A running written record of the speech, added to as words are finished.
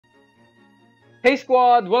Hey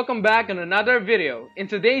squad, welcome back on another video. In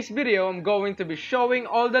today's video, I'm going to be showing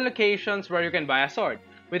all the locations where you can buy a sword.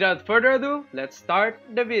 Without further ado, let's start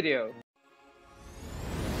the video.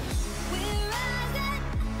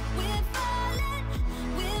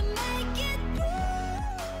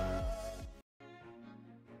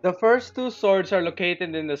 The first two swords are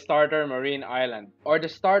located in the starter Marine Island, or the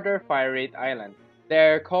starter Fire Rate Island. They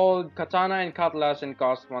are called Katana and Cutlass and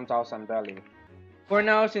cost 1000 value. For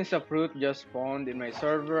now, since the fruit just spawned in my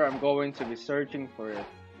server, I'm going to be searching for it.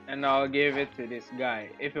 And I'll give it to this guy,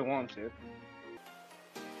 if he wants it.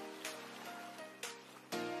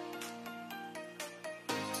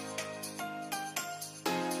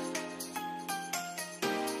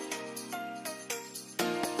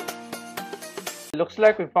 Looks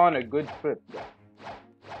like we found a good fruit.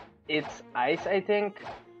 It's ice, I think?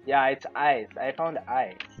 Yeah, it's ice. I found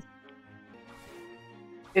ice.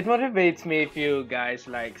 It motivates me if you guys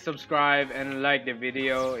subscribe and like the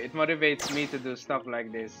video. It motivates me to do stuff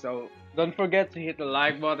like this. So don't forget to hit the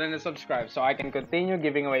like button and subscribe so I can continue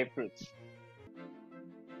giving away fruits.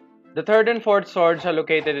 The third and fourth swords are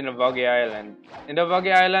located in the Voggy Island. In the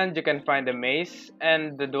Voggy Island, you can find the mace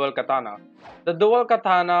and the dual katana. The dual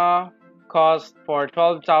katana cost for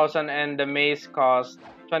 12,000 and the mace cost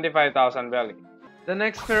 25,000 belly. The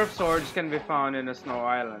next pair of swords can be found in the Snow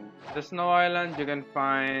Island. The Snow Island, you can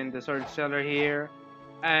find the sword seller here,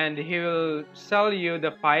 and he will sell you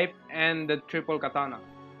the pipe and the triple katana.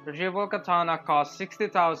 The triple katana costs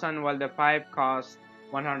 60,000 while the pipe costs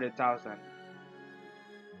 100,000.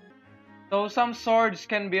 So some swords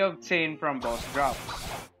can be obtained from boss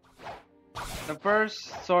drops. The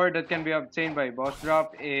first sword that can be obtained by boss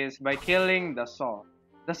drop is by killing the saw.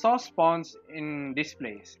 The saw spawns in this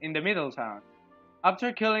place, in the middle town.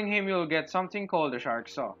 After killing him, you'll get something called the shark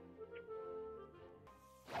saw.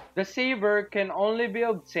 The saber can only be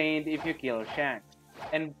obtained if you kill Shanks.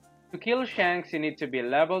 And to kill Shanks, you need to be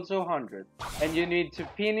level 200. And you need to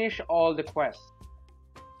finish all the quests.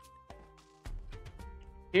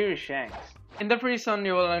 Here is Shanks. In the prison,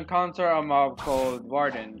 you will encounter a mob called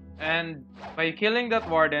Warden. And by killing that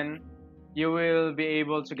Warden, you will be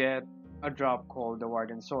able to get a drop called the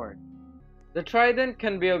Warden Sword. The trident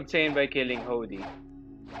can be obtained by killing Hody.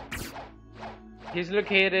 He's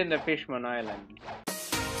located in the Fishman Island.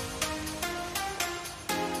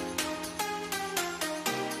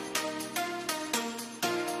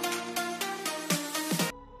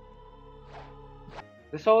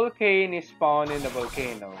 The Soul Cane is found in the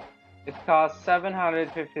volcano. It costs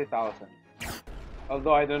 750,000.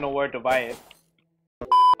 Although I don't know where to buy it.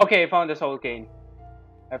 Okay, I found the Soul Cane.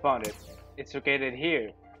 I found it. It's located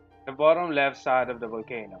here. The bottom left side of the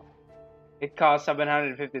volcano. It costs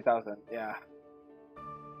 750,000, yeah.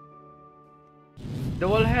 The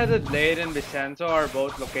Wall-Headed Blade and Vicento are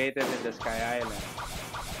both located in the Sky Island.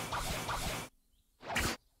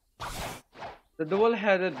 The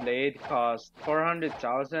Dual-Headed Blade costs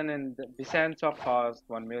 400,000 and the Vicento costs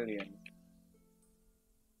 1 million.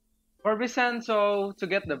 For Vicento, to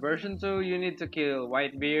get the version 2, you need to kill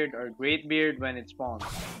Whitebeard or Greatbeard when it spawns.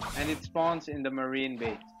 And it spawns in the Marine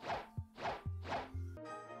base.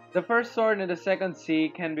 The first sword in the second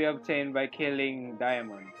sea can be obtained by killing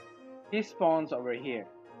Diamond. He spawns over here,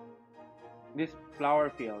 this flower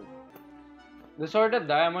field. The sword that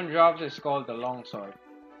Diamond drops is called the Long Sword.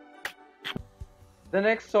 The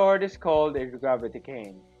next sword is called a Gravity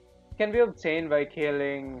Cane. It can be obtained by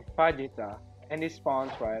killing Fajita, and he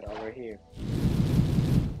spawns right over here.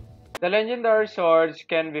 The legendary swords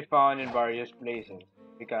can be found in various places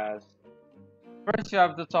because first you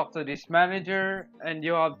have to talk to this manager and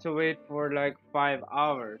you have to wait for like 5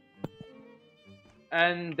 hours.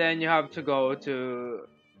 And then you have to go to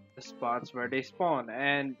the spots where they spawn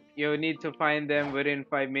and you need to find them within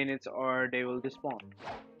 5 minutes or they will despawn.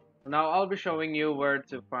 Now I'll be showing you where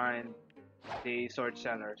to find the sword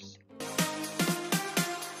sellers.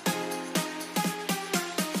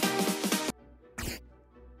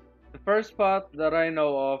 The first spot that I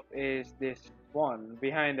know of is this one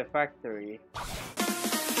behind the factory.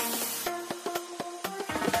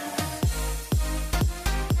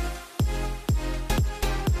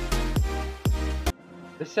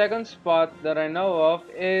 The second spot that I know of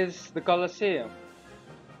is the Colosseum.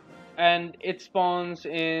 And it spawns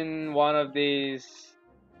in one of these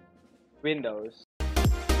windows.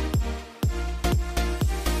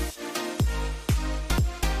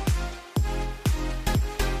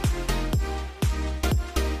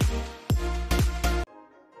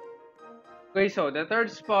 Okay, so the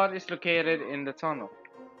third spot is located in the tunnel.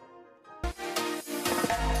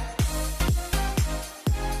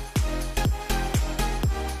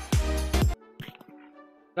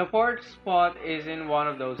 The fourth spot is in one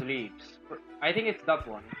of those leaves. I think it's that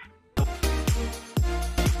one.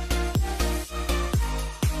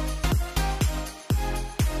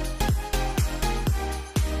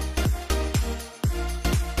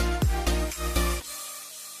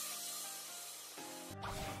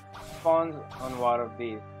 Spawns on one of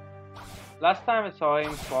these. Last time I saw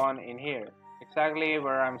him spawn in here, exactly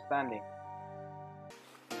where I'm standing.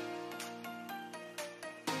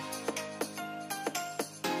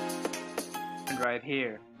 And right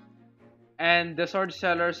here. And the sword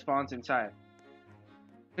seller spawns inside.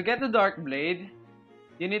 To get the Dark Blade,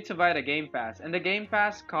 you need to buy the Game Pass, and the Game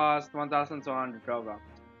Pass costs 1,200 Robux.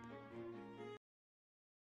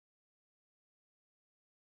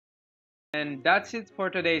 And that's it for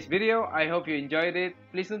today's video. I hope you enjoyed it.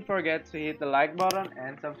 Please don't forget to hit the like button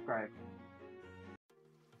and subscribe.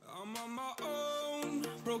 I'm on my own,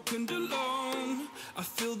 broken alone. I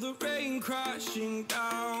feel the rain crashing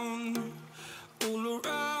down all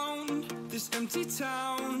around this empty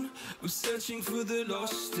town. I'm searching for the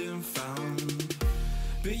lost and found,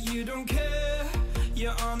 but you don't care,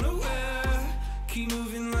 you're unaware. Keep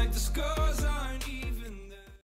moving like the scars